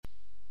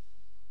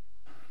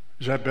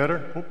Is that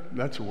better? Oh,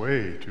 that's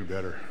way too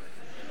better.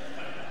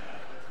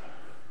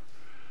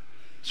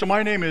 So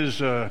my name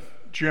is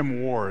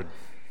Jim Ward,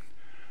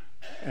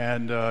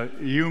 and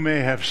you may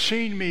have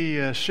seen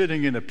me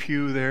sitting in a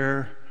pew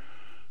there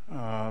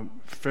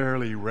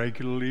fairly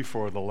regularly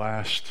for the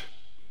last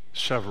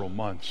several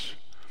months.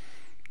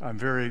 I'm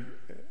very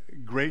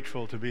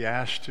grateful to be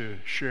asked to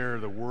share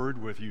the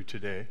word with you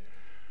today,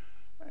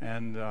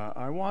 and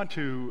I want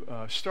to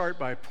start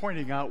by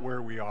pointing out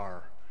where we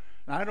are.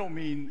 And I don't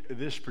mean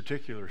this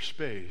particular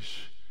space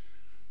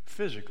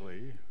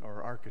physically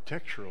or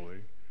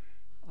architecturally.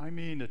 I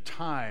mean a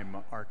time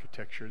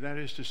architecture. That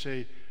is to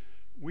say,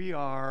 we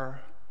are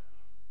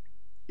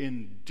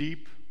in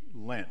deep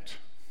Lent.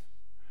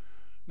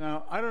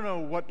 Now, I don't know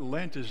what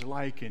Lent is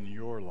like in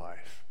your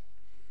life.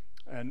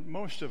 And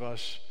most of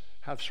us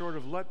have sort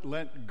of let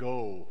Lent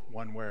go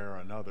one way or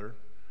another.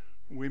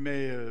 We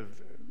may have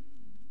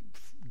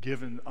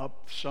given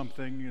up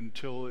something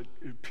until it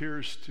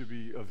appears to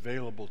be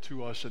available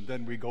to us, and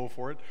then we go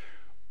for it.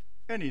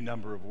 Any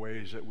number of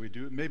ways that we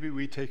do. Maybe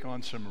we take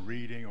on some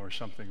reading or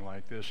something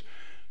like this.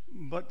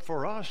 But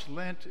for us,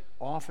 Lent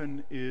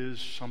often is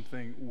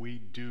something we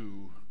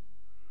do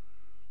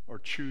or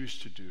choose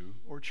to do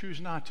or choose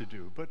not to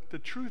do. But the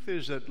truth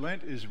is that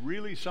Lent is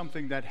really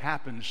something that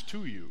happens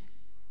to you.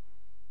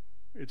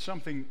 It's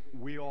something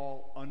we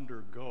all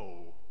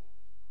undergo.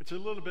 It's a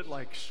little bit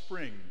like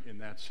spring in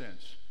that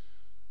sense.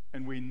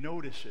 And we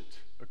notice it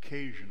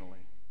occasionally.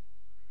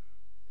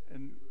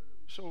 And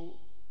so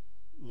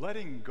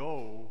letting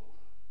go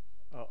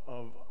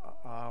of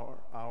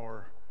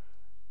our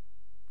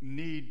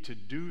need to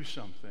do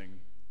something,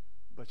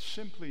 but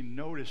simply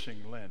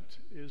noticing Lent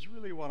is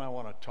really what I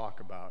want to talk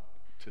about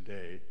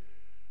today.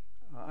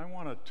 I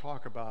want to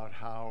talk about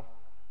how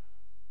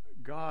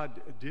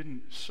God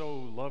didn't so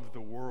love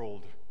the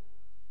world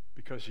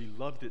because he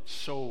loved it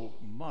so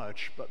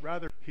much, but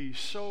rather he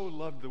so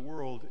loved the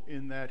world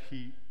in that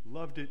he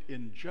loved it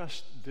in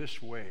just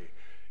this way,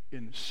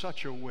 in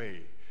such a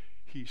way.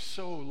 He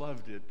so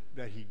loved it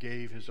that he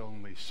gave his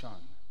only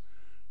Son,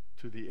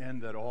 to the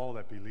end that all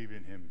that believe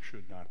in him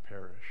should not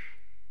perish.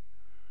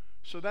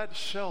 So that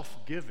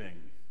self-giving,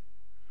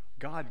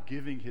 God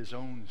giving his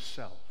own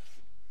self,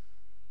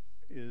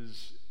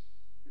 is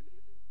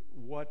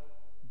what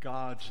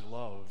God's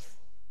love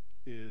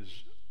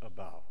is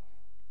about.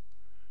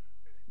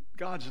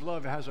 God's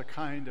love has a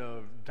kind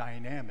of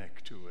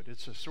dynamic to it.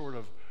 It's a sort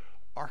of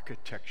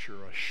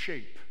architecture, a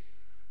shape.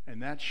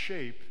 And that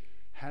shape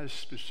has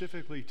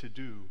specifically to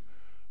do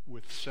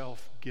with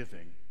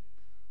self-giving,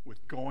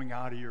 with going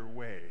out of your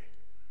way,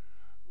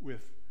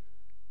 with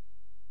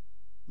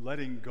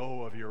letting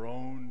go of your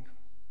own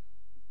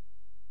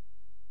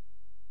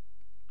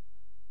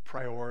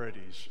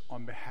priorities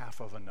on behalf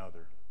of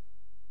another.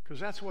 Because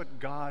that's what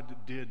God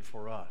did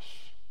for us.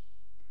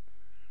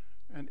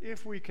 And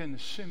if we can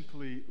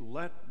simply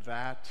let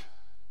that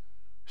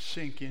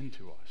sink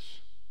into us,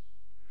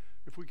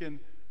 if we can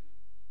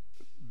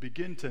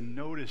begin to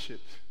notice it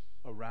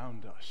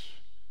around us,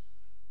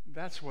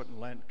 that's what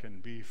Lent can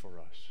be for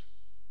us.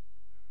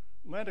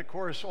 Lent, of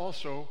course,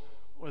 also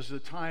was the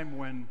time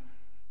when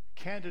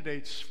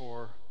candidates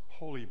for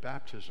holy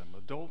baptism,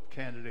 adult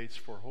candidates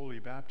for holy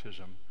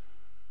baptism,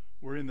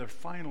 were in their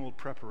final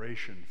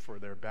preparation for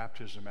their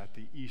baptism at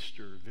the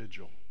Easter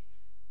Vigil.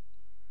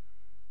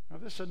 Now,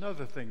 this is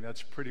another thing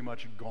that's pretty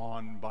much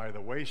gone by the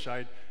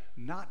wayside.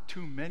 Not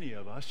too many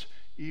of us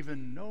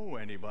even know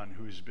anyone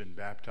who's been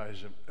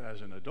baptized as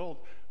an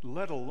adult,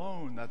 let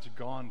alone that's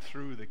gone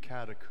through the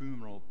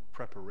catechumenal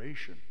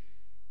preparation.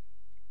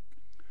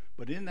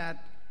 But in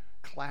that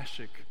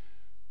classic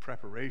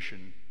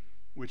preparation,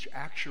 which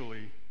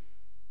actually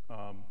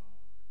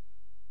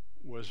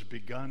was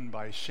begun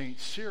by St.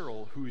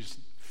 Cyril, whose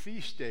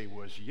feast day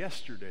was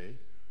yesterday,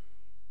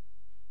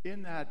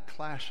 in that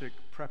classic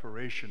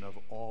preparation of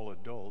all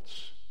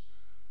adults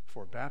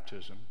for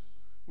baptism,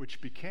 which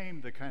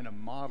became the kind of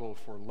model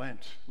for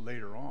Lent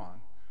later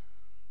on,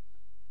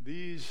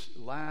 these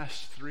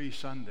last 3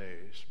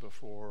 Sundays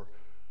before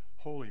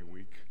Holy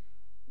Week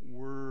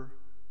were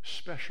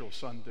special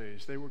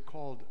Sundays. They were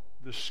called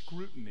the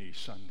Scrutiny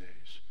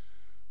Sundays,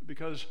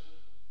 because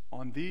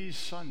on these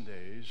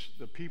Sundays,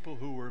 the people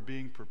who were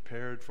being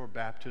prepared for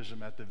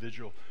baptism at the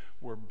vigil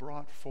were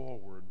brought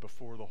forward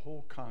before the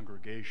whole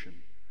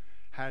congregation,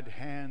 had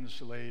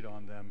hands laid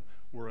on them,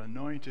 were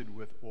anointed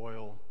with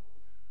oil,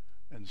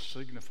 and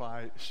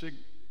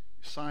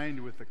signed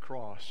with the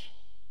cross,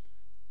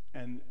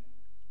 and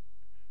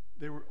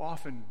they were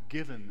often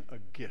given a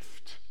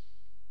gift.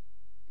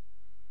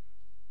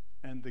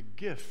 And the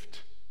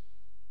gift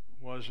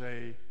was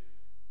a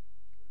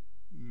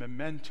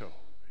memento,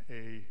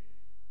 a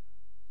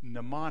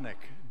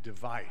mnemonic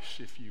device,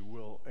 if you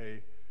will,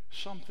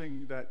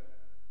 something that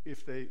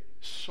if they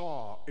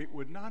saw, it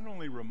would not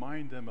only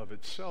remind them of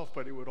itself,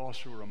 but it would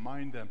also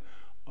remind them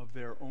of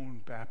their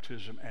own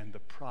baptism and the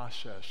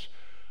process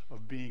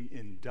of being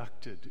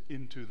inducted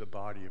into the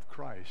body of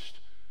Christ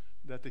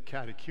that the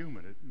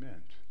catechumenate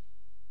meant.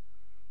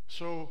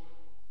 So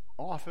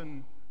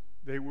often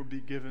they would be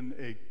given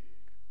a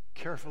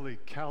carefully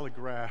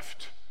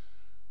calligraphed,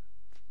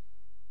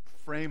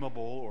 frameable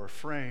or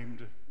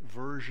framed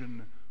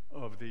version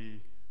of the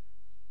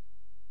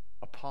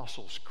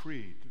Apostles'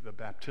 Creed, the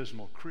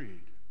baptismal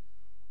creed.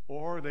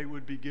 Or they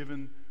would be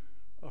given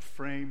a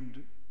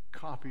framed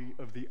copy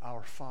of the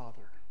Our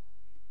Father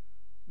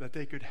that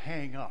they could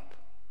hang up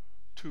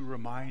to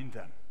remind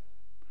them.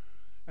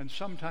 And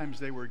sometimes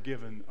they were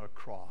given a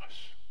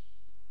cross.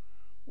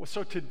 Well,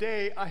 so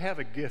today I have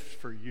a gift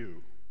for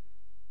you.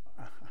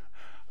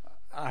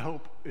 I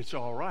hope it's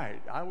all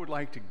right. I would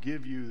like to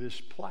give you this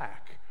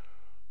plaque,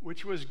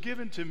 which was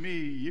given to me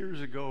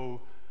years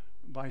ago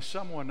by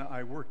someone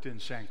I worked in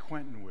San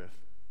Quentin with.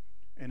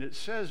 And it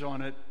says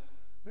on it,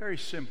 very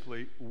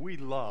simply, we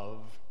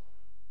love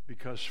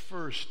because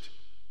first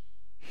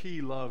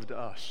he loved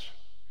us.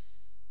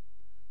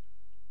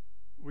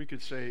 We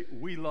could say,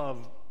 we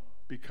love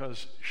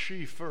because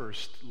she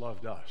first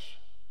loved us.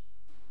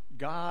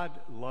 God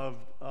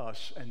loved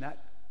us, and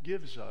that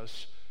gives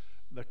us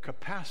the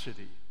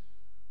capacity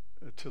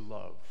to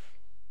love.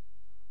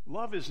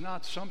 Love is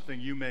not something,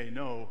 you may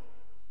know,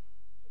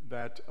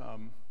 that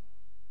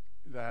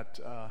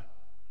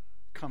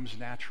comes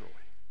naturally.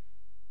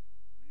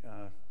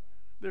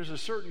 There's a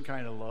certain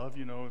kind of love,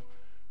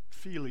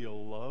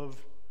 filial love,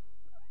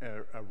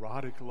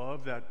 erotic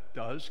love, that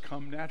does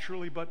come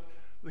naturally, but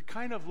the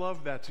kind of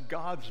love that's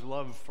God's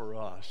love for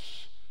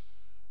us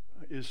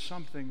is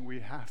something we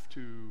have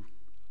to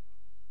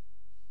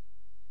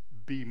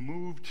be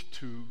moved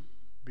to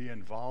be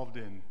involved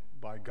in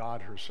by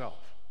God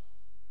herself.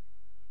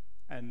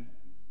 And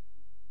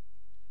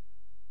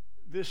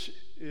this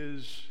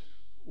is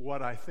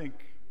what I think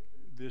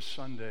this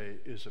Sunday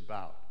is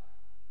about.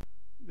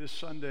 This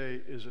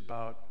Sunday is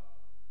about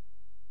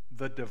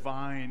the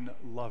divine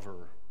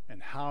lover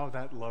and how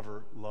that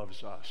lover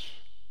loves us.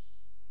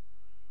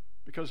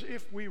 Because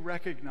if we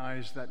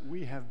recognize that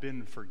we have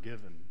been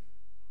forgiven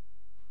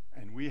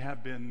and we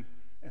have been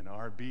and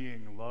are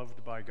being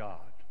loved by God,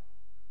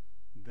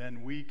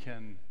 then we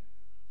can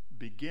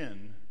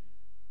begin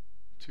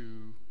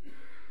to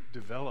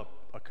develop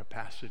a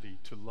capacity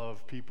to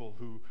love people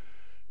who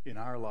in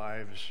our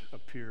lives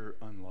appear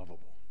unlovable.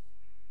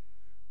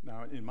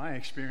 Now, in my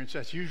experience,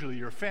 that's usually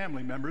your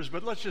family members,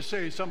 but let's just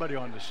say somebody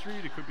on the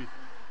street. It could be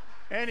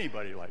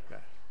anybody like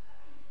that.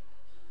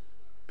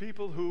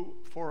 People who,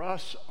 for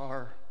us,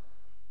 are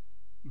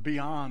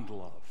beyond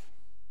love.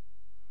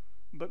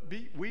 But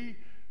we,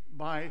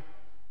 by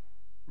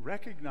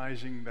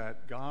recognizing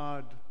that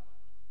God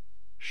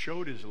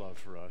showed his love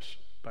for us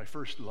by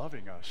first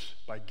loving us,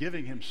 by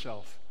giving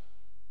himself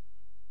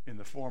in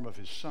the form of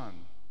his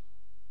Son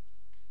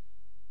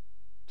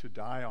to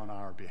die on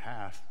our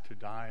behalf, to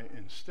die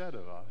instead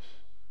of us,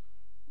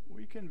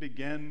 we can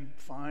begin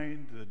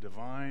find the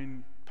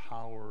divine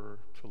power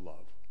to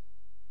love.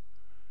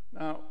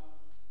 Now,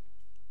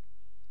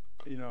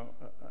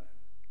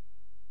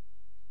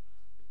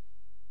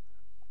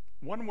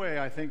 one way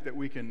I think that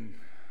we can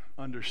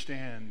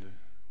understand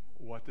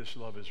what this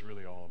love is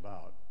really all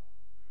about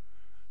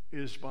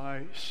is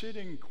by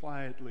sitting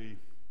quietly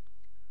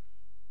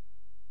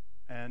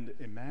and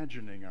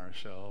imagining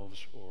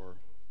ourselves or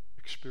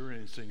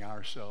experiencing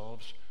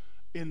ourselves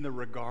in the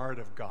regard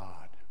of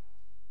God.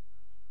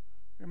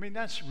 I mean,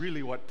 that's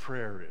really what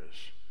prayer is.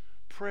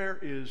 Prayer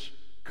is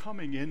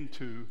coming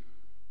into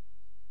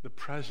the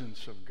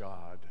presence of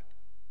God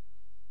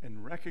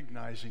and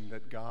recognizing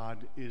that God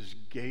is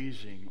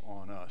gazing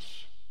on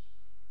us,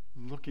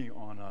 looking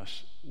on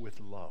us with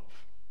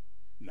love,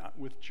 not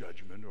with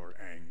judgment or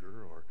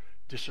anger or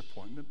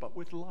disappointment, but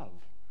with love.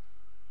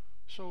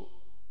 So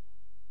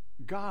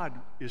God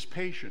is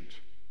patient.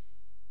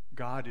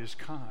 God is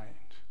kind.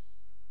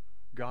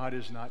 God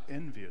is not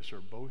envious or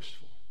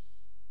boastful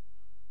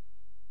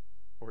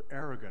or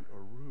arrogant or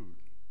rude.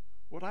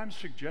 What I'm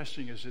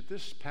suggesting is that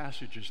this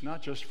passage is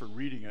not just for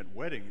reading at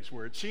weddings,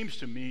 where it seems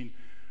to mean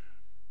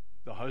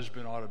the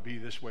husband ought to be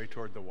this way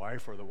toward the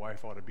wife or the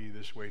wife ought to be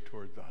this way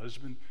toward the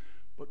husband,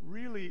 but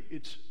really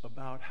it's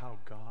about how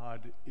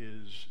God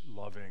is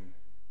loving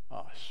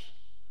us.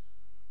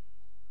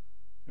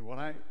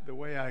 And the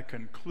way I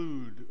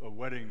conclude a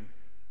wedding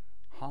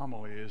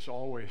homily is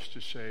always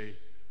to say,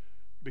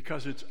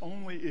 because it's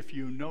only if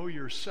you know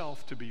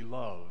yourself to be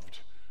loved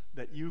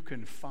that you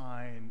can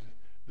find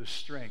the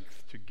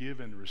strength to give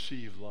and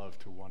receive love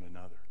to one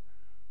another.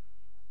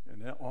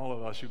 And all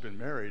of us who've been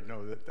married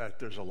know that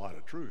there's a lot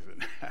of truth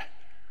in that.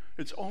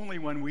 It's only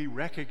when we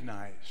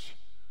recognize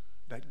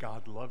that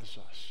God loves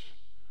us,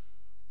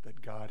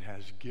 that God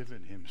has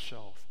given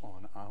himself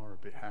on our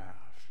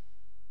behalf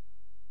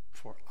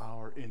for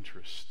our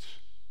interests,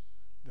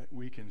 that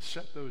we can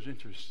set those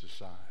interests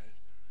aside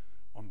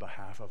on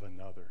behalf of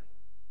another.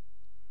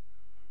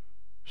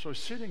 So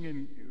sitting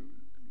in,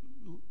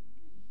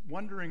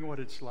 wondering what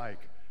it's like,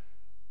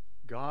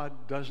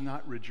 God does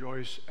not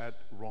rejoice at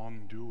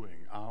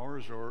wrongdoing,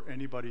 ours or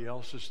anybody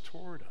else's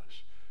toward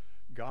us.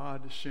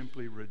 God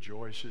simply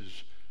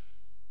rejoices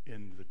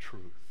in the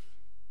truth.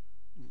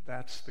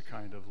 That's the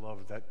kind of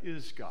love that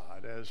is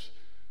God. As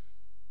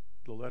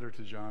the letter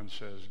to John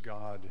says,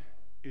 God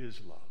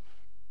is love.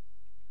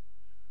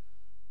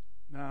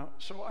 Now,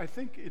 so I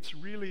think it's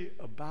really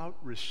about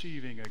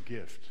receiving a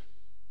gift.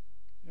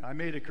 I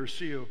made a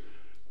Cursillo,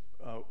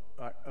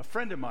 a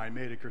friend of mine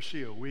made a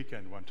Cursillo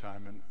weekend one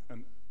time,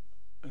 and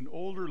an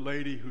older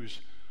lady whose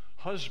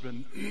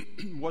husband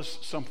was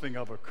something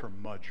of a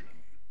curmudgeon.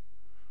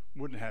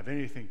 Wouldn't have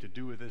anything to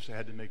do with this. They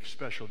had to make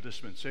special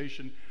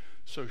dispensation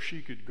so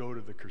she could go to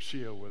the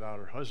Cursillo without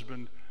her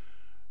husband.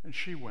 And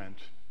she went.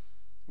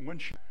 And when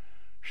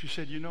she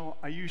said,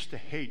 I used to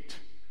hate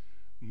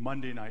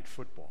Monday night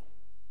football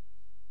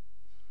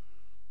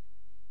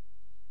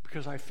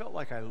because I felt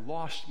like I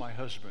lost my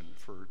husband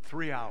for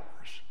 3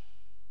 hours.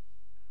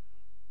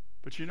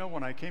 But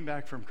when I came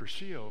back from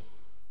Cursillo,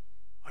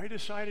 I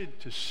decided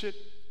to sit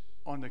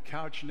on the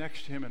couch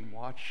next to him and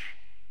watch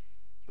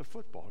the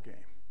football game.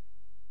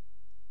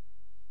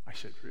 I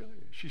said, really?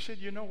 She said,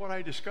 what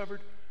I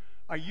discovered?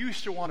 I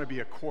used to want to be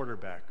a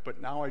quarterback,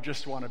 but now I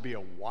just want to be a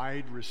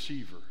wide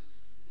receiver.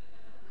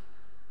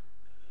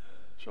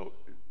 So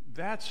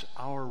that's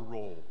our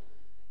role.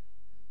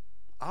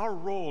 Our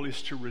role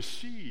is to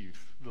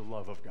receive the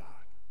love of God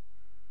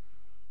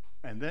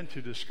and then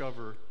to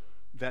discover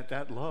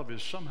that love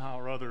is somehow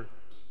or other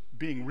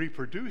being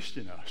reproduced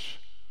in us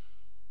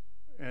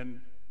and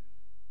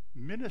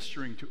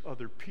ministering to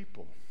other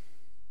people.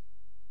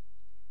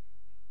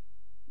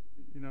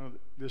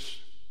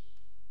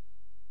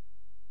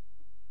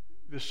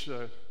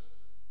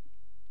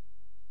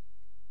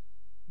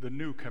 The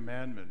new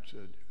commandment,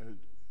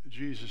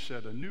 Jesus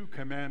said, "A new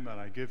commandment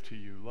I give to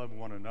you, love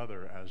one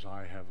another as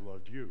I have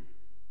loved you,"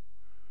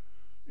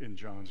 in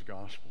John's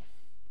Gospel.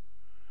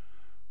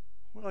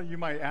 Well, you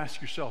might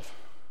ask yourself,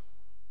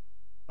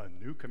 a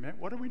new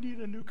commandment? What do we need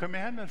a new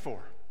commandment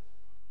for?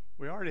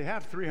 We already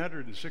have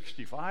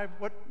 365.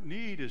 What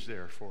need is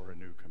there for a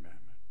new commandment?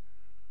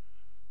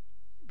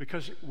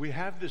 Because we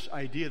have this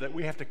idea that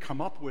we have to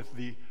come up with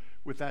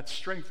that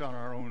strength on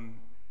our own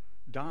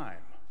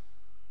dime.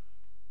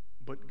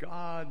 But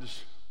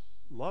God's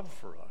love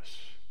for us,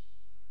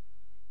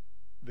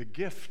 the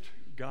gift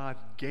God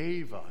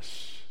gave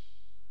us,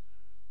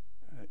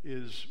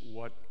 is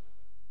what,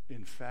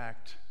 in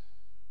fact,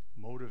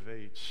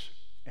 motivates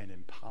and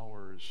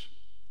empowers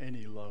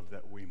any love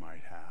that we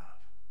might have.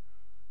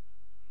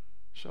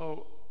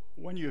 So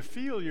when you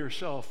feel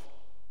yourself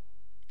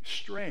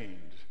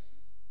strained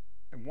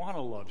and want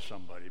to love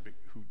somebody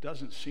who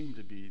doesn't seem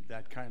to be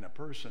that kind of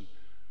person,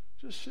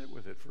 just sit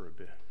with it for a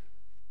bit.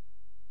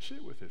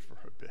 Sit with it for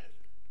a bit.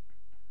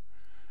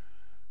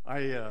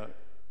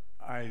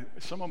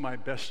 Some of my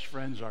best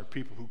friends are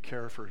people who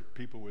care for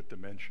people with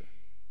dementia.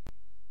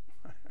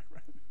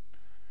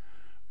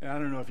 And I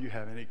don't know if you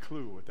have any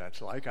clue what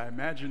that's like. I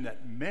imagine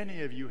that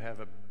many of you have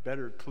a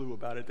better clue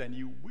about it than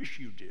you wish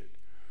you did.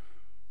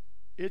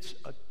 It's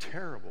a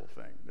terrible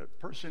thing. The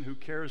person who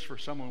cares for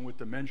someone with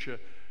dementia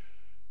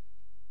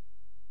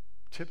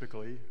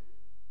typically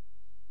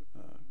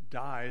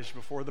dies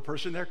before the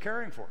person they're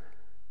caring for.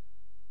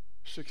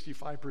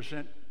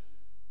 65%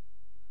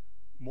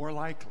 more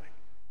likely.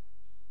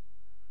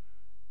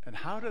 And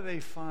how do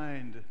they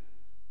find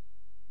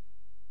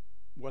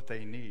what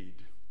they need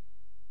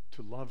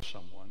to love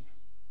someone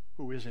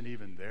who isn't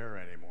even there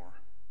anymore,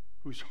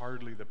 who's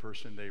hardly the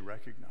person they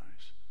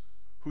recognize,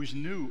 who's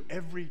new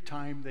every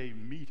time they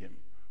meet him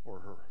or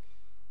her?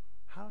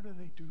 How do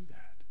they do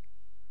that?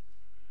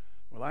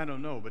 Well, I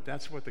don't know, but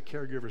that's what the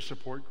caregiver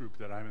support group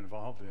that I'm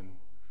involved in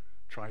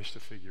tries to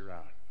figure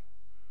out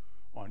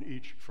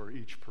for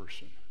each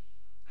person.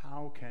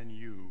 How can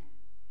you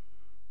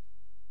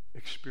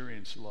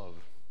experience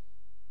love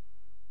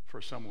for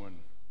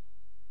someone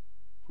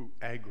who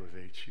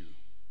aggravates you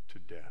to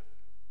death?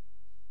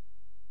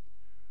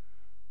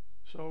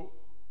 So,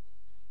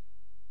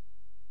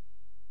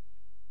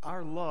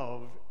 our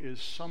love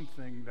is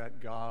something that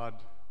God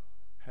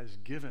has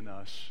given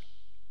us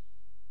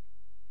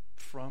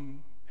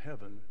from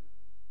heaven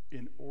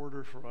in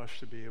order for us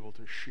to be able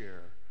to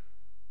share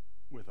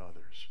with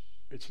others.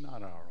 It's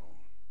not our own.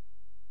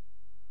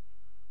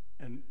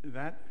 And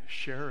that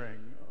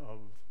sharing of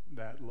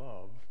that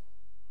love,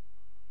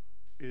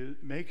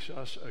 it makes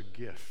us a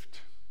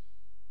gift.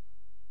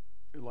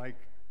 Like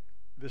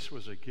this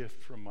was a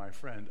gift from my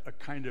friend, a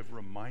kind of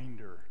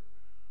reminder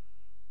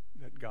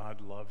that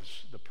God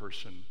loves the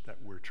person that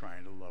we're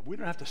trying to love. We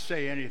don't have to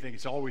say anything.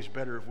 It's always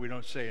better if we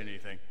don't say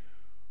anything.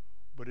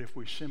 But if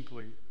we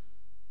simply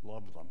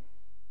love them.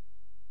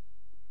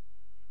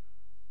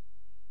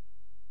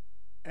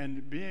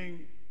 And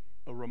being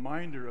a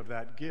reminder of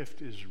that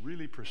gift is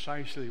really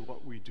precisely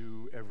what we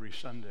do every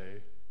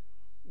Sunday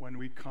when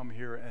we come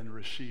here and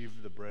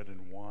receive the bread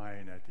and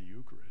wine at the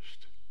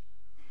Eucharist.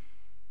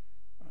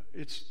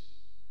 It's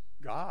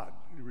God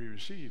we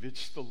receive.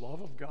 It's the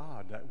love of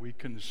God that we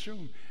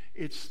consume.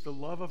 It's the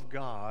love of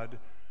God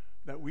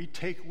that we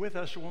take with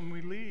us when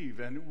we leave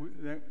and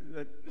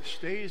that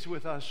stays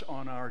with us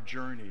on our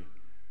journey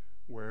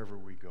wherever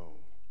we go.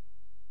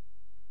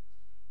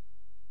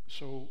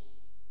 So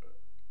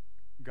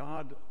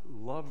God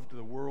loved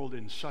the world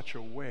in such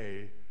a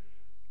way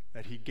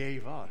that he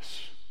gave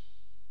us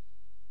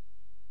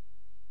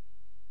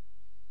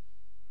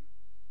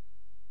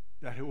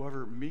that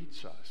whoever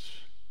meets us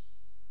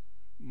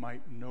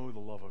might know the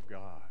love of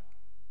God.